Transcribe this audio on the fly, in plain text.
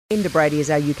Enda Brady is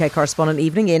our UK correspondent.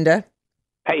 Evening, Enda.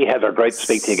 Hey, Heather. Great to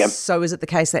speak to you again. So is it the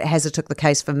case that Hazza took the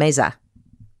case for Meza?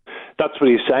 That's what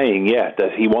he's saying, yeah,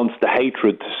 that he wants the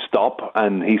hatred to stop,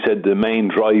 and he said the main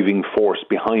driving force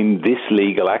behind this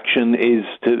legal action is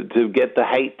to get the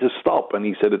hate to stop. And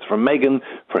he said it's for Meghan,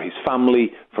 for his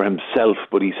family, for himself,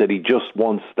 but he said he just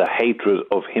wants the hatred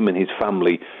of him and his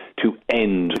family to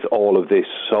end all of this.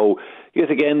 So,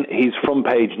 yet again, he's front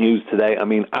page news today. I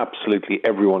mean, absolutely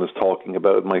everyone is talking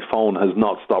about it. My phone has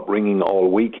not stopped ringing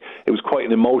all week. It was quite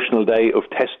an emotional day of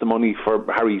testimony for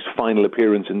Harry's final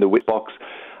appearance in the witness box.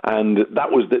 And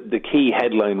that was the key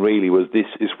headline, really, was this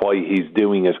is why he's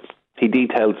doing it. He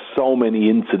detailed so many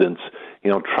incidents,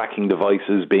 tracking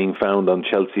devices being found on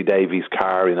Chelsea Davies'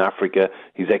 car in Africa,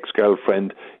 his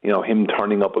ex-girlfriend, him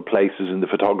turning up at places and the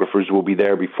photographers will be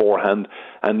there beforehand.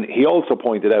 And he also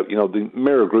pointed out, the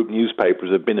Mirror Group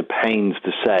newspapers have been at pains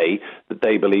to say that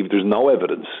they believe there's no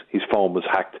evidence his phone was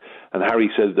hacked. And Harry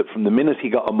says that from the minute he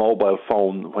got a mobile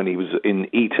phone when he was in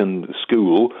Eton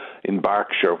School in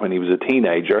Berkshire when he was a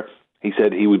teenager, he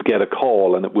said he would get a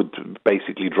call and it would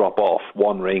basically drop off,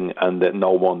 one ring, and that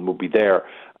no one would be there.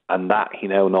 And that, he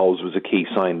now knows, was a key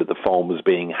sign that the phone was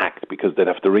being hacked because they'd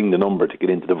have to ring the number to get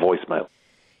into the voicemail.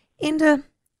 Enda,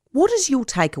 what is your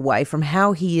takeaway from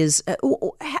how he is,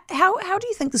 how do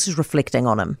you think this is reflecting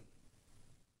on him?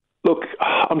 Look,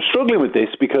 I'm struggling with this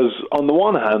because on the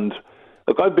one hand,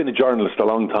 look, I've been a journalist a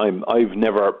long time. I've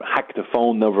never hacked a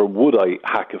phone, never would I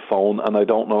hack a phone, and I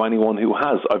don't know anyone who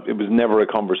has. It was never a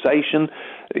conversation.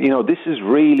 This is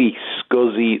really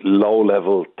scuzzy,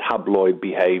 low-level tabloid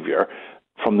behaviour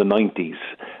from the 90s.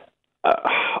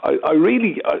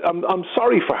 I'm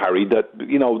sorry for Harry that,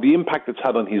 the impact it's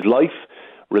had on his life,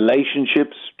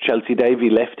 relationships. Chelsea Davy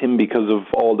left him because of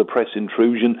all the press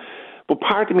intrusion. But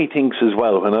part of me thinks as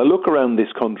well, when I look around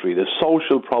this country, the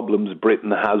social problems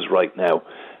Britain has right now,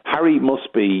 Harry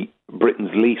must be Britain's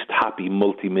least happy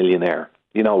multimillionaire.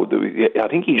 I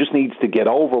think he just needs to get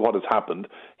over what has happened.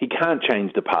 He can't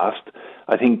change the past.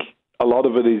 I think a lot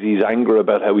of it is his anger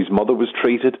about how his mother was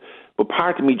treated. But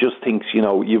part of me just thinks,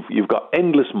 you've got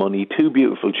endless money, two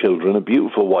beautiful children, a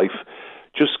beautiful wife.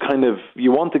 Just kind of,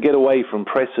 you want to get away from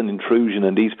press and intrusion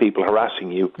and these people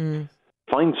harassing you.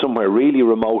 Find somewhere really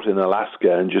remote in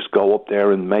Alaska and just go up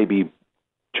there and maybe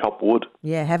chop wood.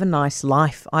 Yeah, have a nice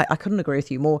life. I couldn't agree with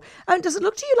you more. Does it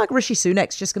look to you like Rishi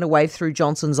Sunak's just going to wave through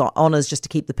Johnson's honours just to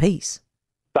keep the peace?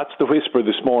 That's the whisper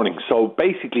this morning. So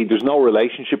basically there's no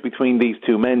relationship between these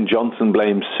two men. Johnson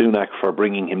blames Sunak for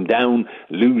bringing him down,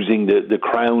 losing the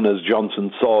crown as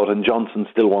Johnson saw it, and Johnson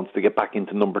still wants to get back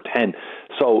into number 10.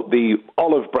 So the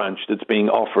olive branch that's being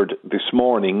offered this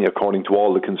morning, according to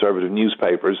all the Conservative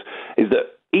newspapers, is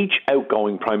that each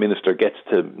outgoing Prime Minister gets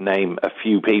to name a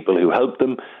few people who helped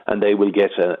them, and they will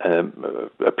get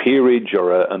a peerage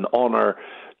or an honour.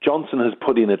 Johnson has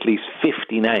put in at least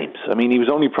 50 names. I mean, he was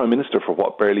only Prime Minister for,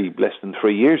 barely less than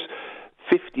 3 years.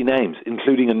 50 names,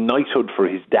 including a knighthood for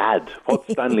his dad. What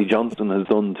Stanley Johnson has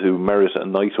done to merit a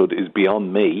knighthood is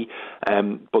beyond me.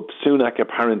 But Sunak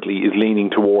apparently is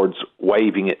leaning towards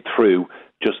waving it through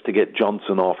just to get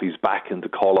Johnson off his back and to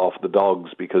call off the dogs,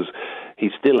 because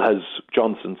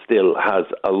Johnson still has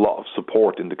a lot of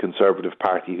support in the Conservative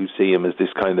Party who see him as this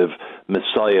kind of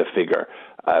messiah figure.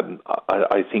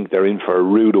 I think they're in for a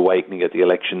rude awakening at the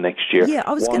election next year. Yeah,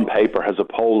 One paper has a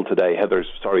poll today,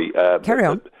 Carry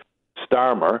on.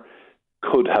 Starmer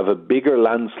could have a bigger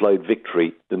landslide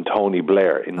victory than Tony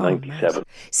Blair in 97. Nice.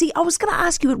 See, I was going to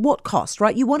ask you at what cost,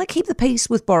 right? You want to keep the peace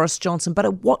with Boris Johnson, but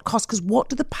at what cost? Because what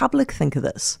do the public think of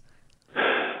this?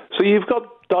 So you've got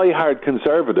diehard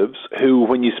Conservatives who,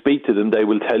 when you speak to them, they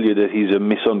will tell you that he's a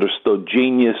misunderstood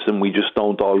genius and we just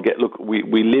don't all get... Look,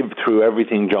 we lived through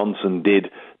everything Johnson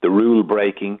did, the rule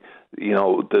breaking,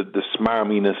 the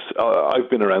smarminess. I've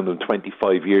been around him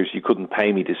 25 years. You couldn't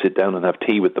pay me to sit down and have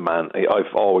tea with the man.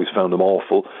 I've always found him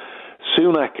awful.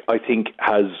 Sunak, I think,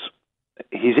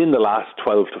 he's in the last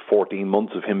 12 to 14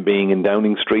 months of him being in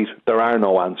Downing Street. There are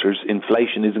no answers.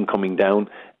 Inflation isn't coming down.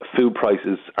 Food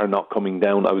prices are not coming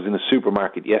down. I was in a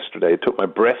supermarket yesterday. It took my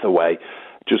breath away.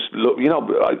 Just look,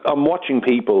 I'm watching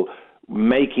people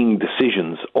making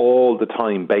decisions all the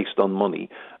time based on money.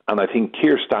 And I think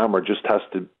Keir Starmer just has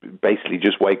to basically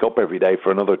just wake up every day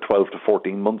for another 12 to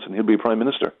 14 months and he'll be Prime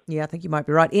Minister. Yeah, I think you might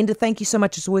be right. Enda, thank you so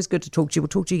much. It's always good to talk to you. We'll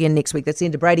talk to you again next week. That's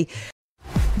Enda Brady.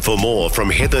 For more from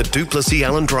Heather Duplessis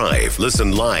Allen Drive,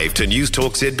 listen live to News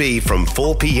Talk ZB from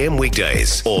 4 p.m.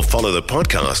 weekdays or follow the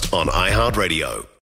podcast on iHeartRadio.